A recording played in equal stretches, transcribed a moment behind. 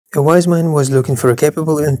A wise man was looking for a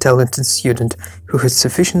capable and talented student who had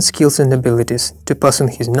sufficient skills and abilities to pass on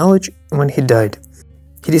his knowledge when he died.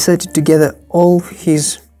 He decided to gather all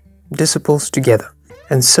his disciples together,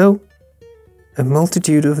 and so a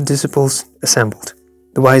multitude of disciples assembled.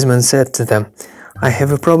 The wise man said to them, "I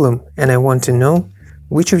have a problem, and I want to know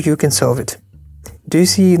which of you can solve it. Do you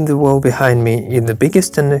see in the wall behind me in the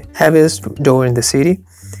biggest and the heaviest door in the city?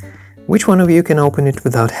 Which one of you can open it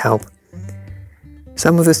without help?"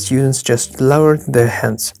 Some of the students just lowered their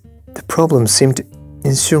hands. The problem seemed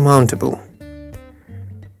insurmountable.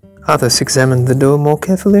 Others examined the door more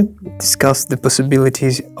carefully, discussed the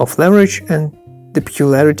possibilities of leverage and the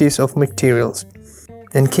peculiarities of materials,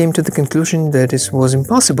 and came to the conclusion that it was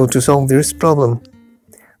impossible to solve this problem.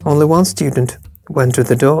 Only one student went to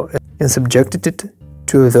the door and subjected it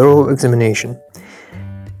to a thorough examination.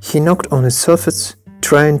 He knocked on its surface,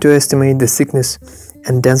 trying to estimate the thickness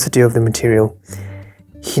and density of the material.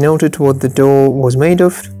 He noted what the door was made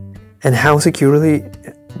of and how securely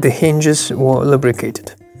the hinges were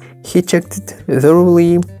lubricated. He checked it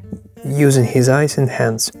thoroughly using his eyes and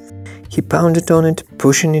hands. He pounded on it,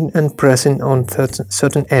 pushing it and pressing on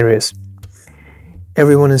certain areas.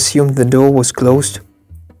 Everyone assumed the door was closed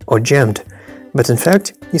or jammed, but in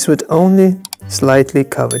fact it was only slightly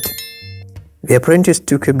covered. The apprentice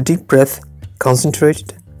took a deep breath,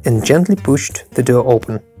 concentrated, and gently pushed the door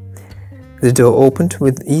open. The door opened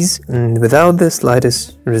with ease and without the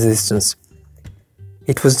slightest resistance.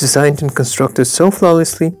 It was designed and constructed so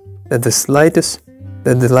flawlessly that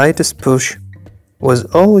the lightest push was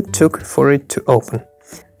all it took for it to open.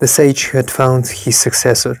 The sage had found his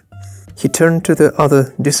successor. He turned to the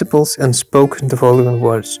other disciples and spoke the following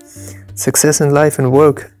words: "Success in life and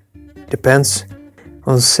work depends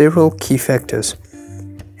on several key factors,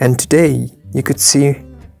 and today you could see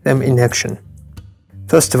them in action.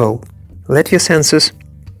 First of all, let your senses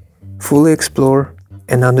fully explore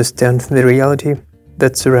and understand the reality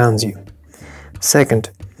that surrounds you.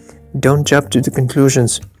 Second, don't jump to the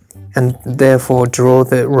conclusions and therefore draw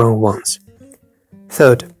the wrong ones.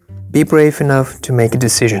 Third, be brave enough to make a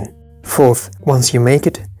decision. Fourth, once you make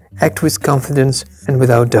it, act with confidence and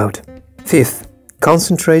without doubt. Fifth,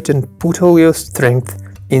 concentrate and put all your strength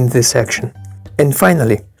in this action. And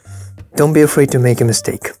finally, don't be afraid to make a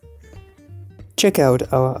mistake." Check out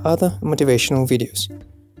our other motivational videos.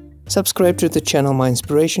 Subscribe to the channel My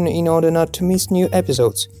Inspiration in order not to miss new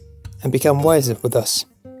episodes and become wiser with us.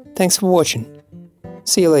 Thanks for watching.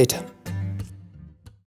 See you later.